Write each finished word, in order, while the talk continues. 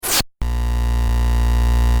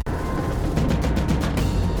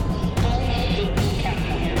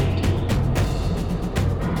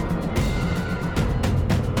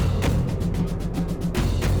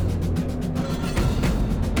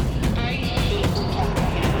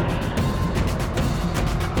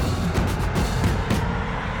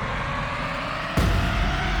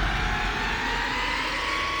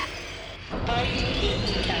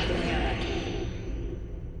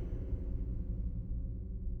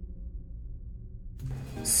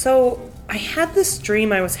So, I had this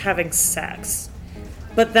dream I was having sex.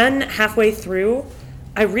 But then, halfway through,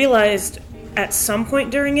 I realized at some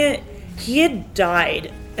point during it, he had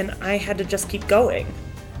died, and I had to just keep going.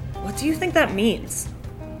 What do you think that means?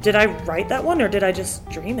 Did I write that one, or did I just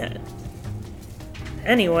dream it?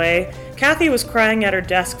 Anyway, Kathy was crying at her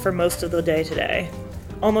desk for most of the day today.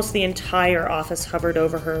 Almost the entire office hovered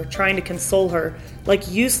over her, trying to console her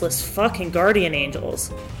like useless fucking guardian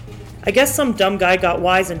angels. I guess some dumb guy got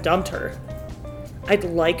wise and dumped her. I'd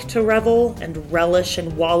like to revel and relish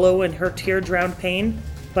and wallow in her tear-drowned pain,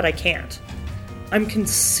 but I can't. I'm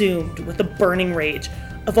consumed with a burning rage,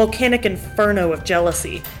 a volcanic inferno of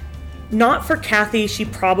jealousy. Not for Kathy, she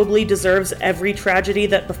probably deserves every tragedy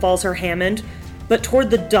that befalls her Hammond, but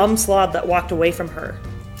toward the dumb slob that walked away from her.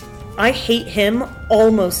 I hate him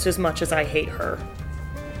almost as much as I hate her.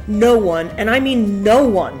 No one, and I mean no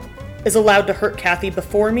one, is allowed to hurt Kathy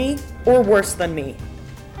before me, or worse than me.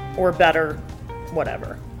 Or better,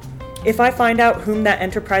 whatever. If I find out whom that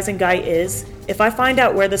enterprising guy is, if I find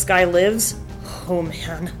out where this guy lives, oh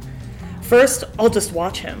man. First, I'll just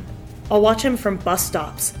watch him. I'll watch him from bus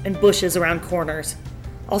stops and bushes around corners.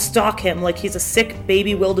 I'll stalk him like he's a sick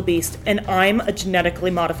baby wildebeest and I'm a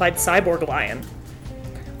genetically modified cyborg lion.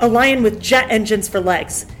 A lion with jet engines for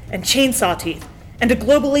legs, and chainsaw teeth, and a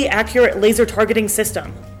globally accurate laser targeting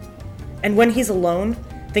system. And when he's alone,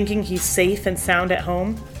 thinking he's safe and sound at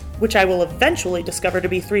home, which I will eventually discover to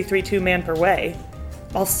be 332 man per way,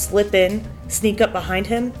 I'll slip in, sneak up behind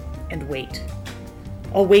him, and wait.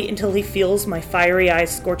 I'll wait until he feels my fiery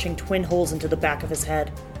eyes scorching twin holes into the back of his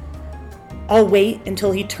head. I'll wait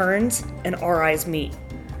until he turns and our eyes meet.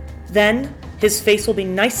 Then, his face will be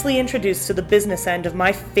nicely introduced to the business end of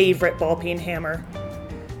my favorite ball-peen hammer.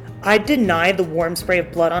 I deny the warm spray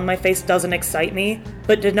of blood on my face doesn't excite me,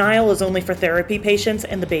 but denial is only for therapy patients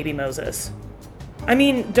and the baby Moses. I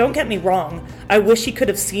mean, don't get me wrong, I wish he could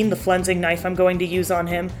have seen the flensing knife I'm going to use on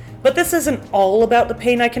him, but this isn't all about the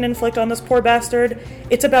pain I can inflict on this poor bastard,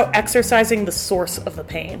 it's about exorcising the source of the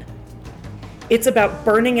pain. It's about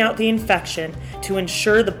burning out the infection to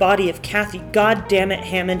ensure the body of Kathy goddammit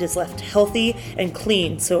Hammond is left healthy and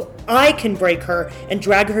clean so I can break her and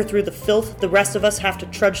drag her through the filth the rest of us have to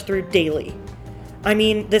trudge through daily. I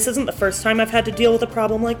mean, this isn't the first time I've had to deal with a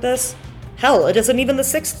problem like this. Hell, it isn't even the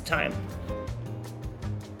 6th time.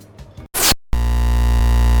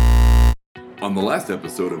 On the last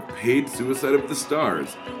episode of Paid Suicide of the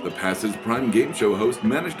Stars, the Passage Prime game show host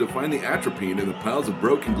managed to find the atropine in the piles of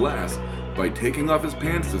broken glass by taking off his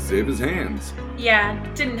pants to save his hands. Yeah,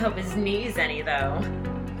 didn't help his knees any though.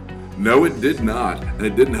 No, it did not, and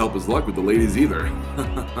it didn't help his luck with the ladies either.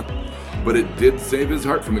 But it did save his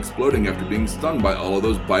heart from exploding after being stung by all of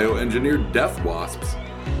those bioengineered death wasps.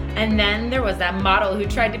 And then there was that model who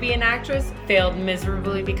tried to be an actress, failed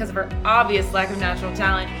miserably because of her obvious lack of natural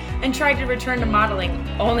talent, and tried to return to modeling,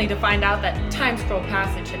 only to find out that Time Scroll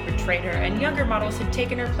Passage had betrayed her and younger models had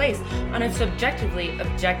taken her place on a subjectively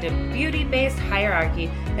objective, beauty-based hierarchy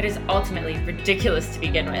that is ultimately ridiculous to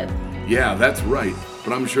begin with. Yeah, that's right,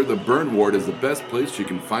 but I'm sure the burn ward is the best place she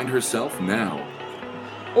can find herself now.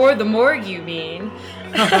 Or the morgue, you mean.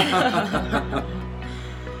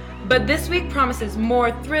 But this week promises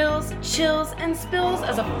more thrills, chills, and spills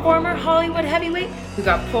as a former Hollywood heavyweight who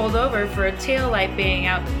got pulled over for a taillight being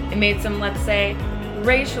out and made some, let's say,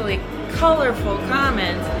 racially colorful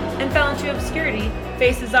comments and fell into obscurity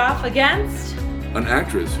faces off against... An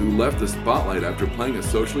actress who left the spotlight after playing a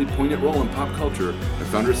socially poignant role in pop culture and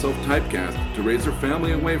found herself typecast to raise her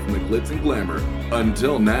family away from the glitz and glamour.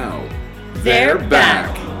 Until now, they're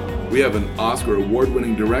back. We have an Oscar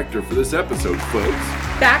award-winning director for this episode, folks.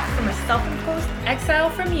 Back from a self-imposed exile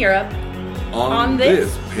from Europe on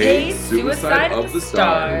this Paid Suicide of the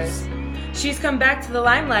Stars. She's come back to the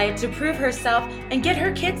limelight to prove herself and get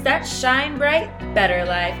her kids that shine bright, better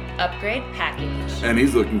life upgrade package. And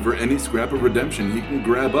he's looking for any scrap of redemption he can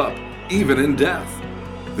grab up, even in death.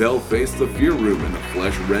 They'll face the fear room and the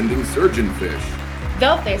flesh-rending surgeon fish.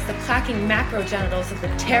 They'll face the clacking macro genitals of the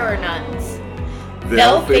terror nuns.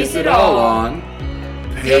 They'll face it all on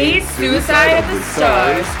Paid Suicide of the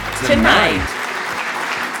Stars tonight.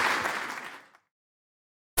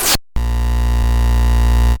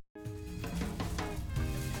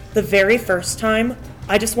 The very first time,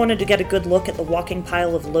 I just wanted to get a good look at the walking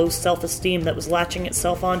pile of low self-esteem that was latching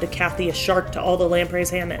itself onto Kathy a shark to all the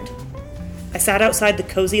lampreys Hammond. I sat outside the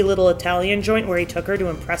cozy little Italian joint where he took her to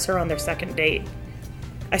impress her on their second date.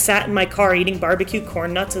 I sat in my car eating barbecue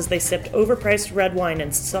corn nuts as they sipped overpriced red wine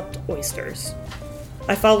and supped oysters.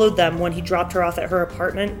 I followed them when he dropped her off at her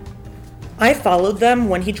apartment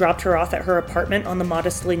on the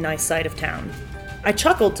modestly nice side of town. I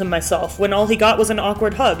chuckled to myself when all he got was an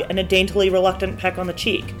awkward hug and a daintily reluctant peck on the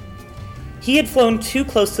cheek. He had flown too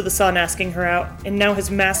close to the sun asking her out, and now his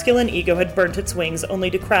masculine ego had burnt its wings only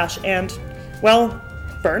to crash and, well,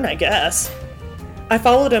 burn, I guess. I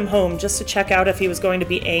followed him home just to check out if he was going to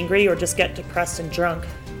be angry or just get depressed and drunk.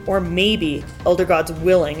 Or maybe, Elder Gods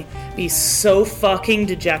willing, be so fucking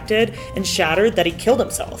dejected and shattered that he killed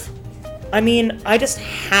himself. I mean, I just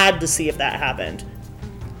had to see if that happened.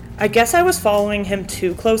 I guess I was following him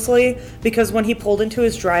too closely, because when he pulled into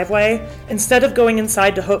his driveway, instead of going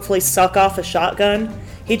inside to hopefully suck off a shotgun,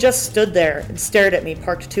 he just stood there and stared at me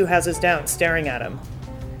parked 2 houses down, staring at him.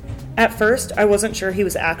 At first, I wasn't sure he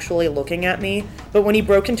was actually looking at me, but when he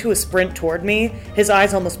broke into a sprint toward me, his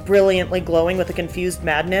eyes almost brilliantly glowing with a confused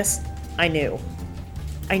madness, I knew.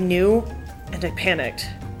 I knew, and I panicked.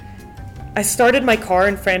 I started my car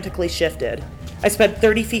and frantically shifted. I sped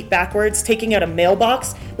 30 feet backwards, taking out a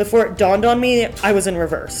mailbox, before it dawned on me I was in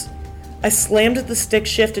reverse. I slammed the stick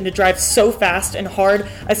shift into drive so fast and hard,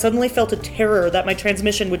 I suddenly felt a terror that my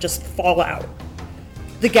transmission would just fall out.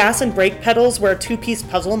 The gas and brake pedals were a 2-piece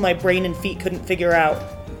puzzle my brain and feet couldn't figure out.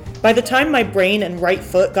 By the time my brain and right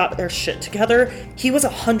foot got their shit together, he was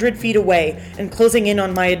 100 feet away and closing in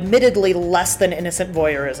on my admittedly less than innocent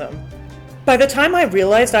voyeurism. By the time I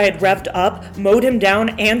realized I had revved up, mowed him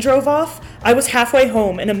down, and drove off, I was halfway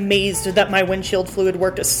home and amazed that my windshield fluid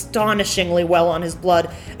worked astonishingly well on his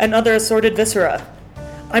blood and other assorted viscera.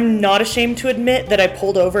 I'm not ashamed to admit that I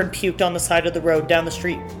pulled over and puked on the side of the road down the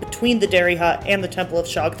street between the dairy hut and the Temple of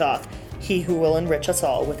Shoggoth, he who will enrich us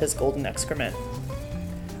all with his golden excrement.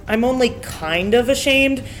 I'm only kind of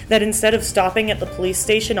ashamed that instead of stopping at the police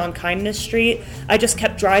station on Kindness Street, I just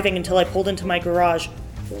kept driving until I pulled into my garage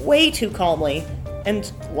way too calmly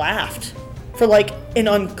and laughed for like an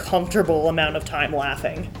uncomfortable amount of time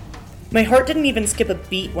laughing. My heart didn't even skip a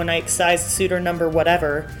beat when I excised suitor number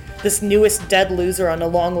whatever, this newest dead loser on a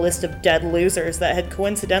long list of dead losers that had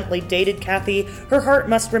coincidentally dated Kathy. Her heart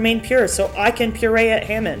must remain pure so I can puree at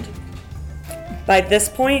Hammond. By this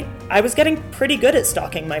point, I was getting pretty good at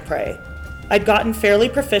stalking my prey. I'd gotten fairly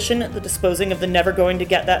proficient at the disposing of the never going to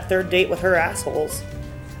get that third date with her assholes.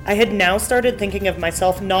 I had now started thinking of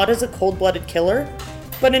myself not as a cold-blooded killer,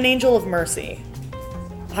 but an angel of mercy.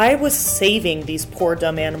 I was saving these poor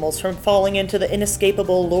dumb animals from falling into the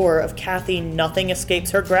inescapable lure of Kathy nothing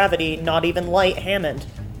escapes her gravity, not even light Hammond.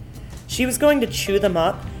 She was going to chew them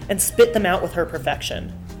up and spit them out with her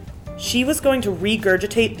perfection. She was going to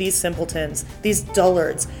regurgitate these simpletons, these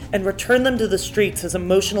dullards, and return them to the streets as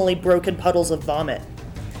emotionally broken puddles of vomit.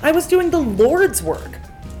 I was doing the Lord's work.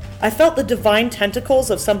 I felt the divine tentacles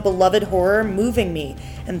of some beloved horror moving me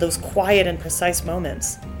in those quiet and precise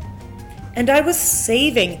moments. And I was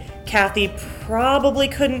saving Kathy probably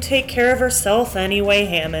couldn't take care of herself anyway,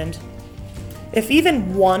 Hammond. If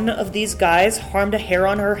even one of these guys harmed a hair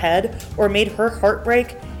on her head or made her heart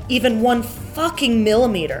break even 1 fucking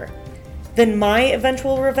millimeter, then my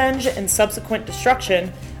eventual revenge and subsequent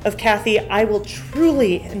destruction of Kathy, I will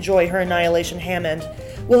truly enjoy her annihilation, Hammond,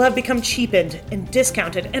 will have become cheapened and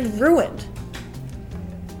discounted and ruined.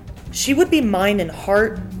 She would be mine in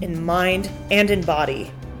heart, in mind, and in body.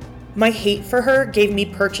 My hate for her gave me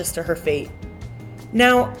purchase to her fate.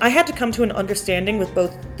 Now, I had to come to an understanding with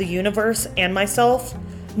both the universe and myself.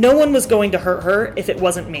 No one was going to hurt her if it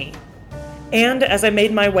wasn't me. And as I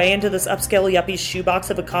made my way into this upscale yuppie shoebox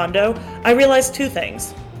of a condo, I realized 2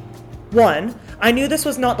 things. 1, I knew this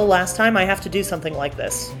was not the last time I have to do something like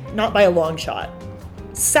this, not by a long shot.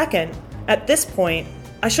 2nd, at this point,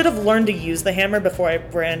 I should have learned to use the hammer before I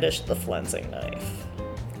brandished the flensing knife.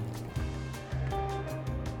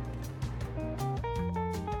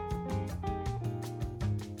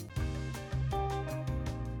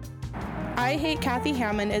 I Hate Kathy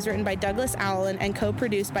Hammond is written by Douglas Allen and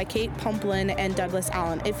co-produced by Kate Pumplin and Douglas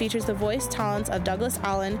Allen. It features the voice talents of Douglas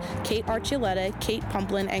Allen, Kate Archuleta, Kate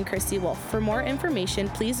Pumplin, and Christy Wolf. For more information,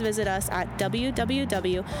 please visit us at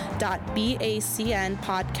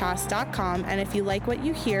www.bacnpodcast.com. And if you like what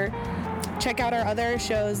you hear, check out our other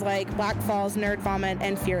shows like Black Falls, Nerd Vomit,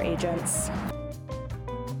 and Fear Agents.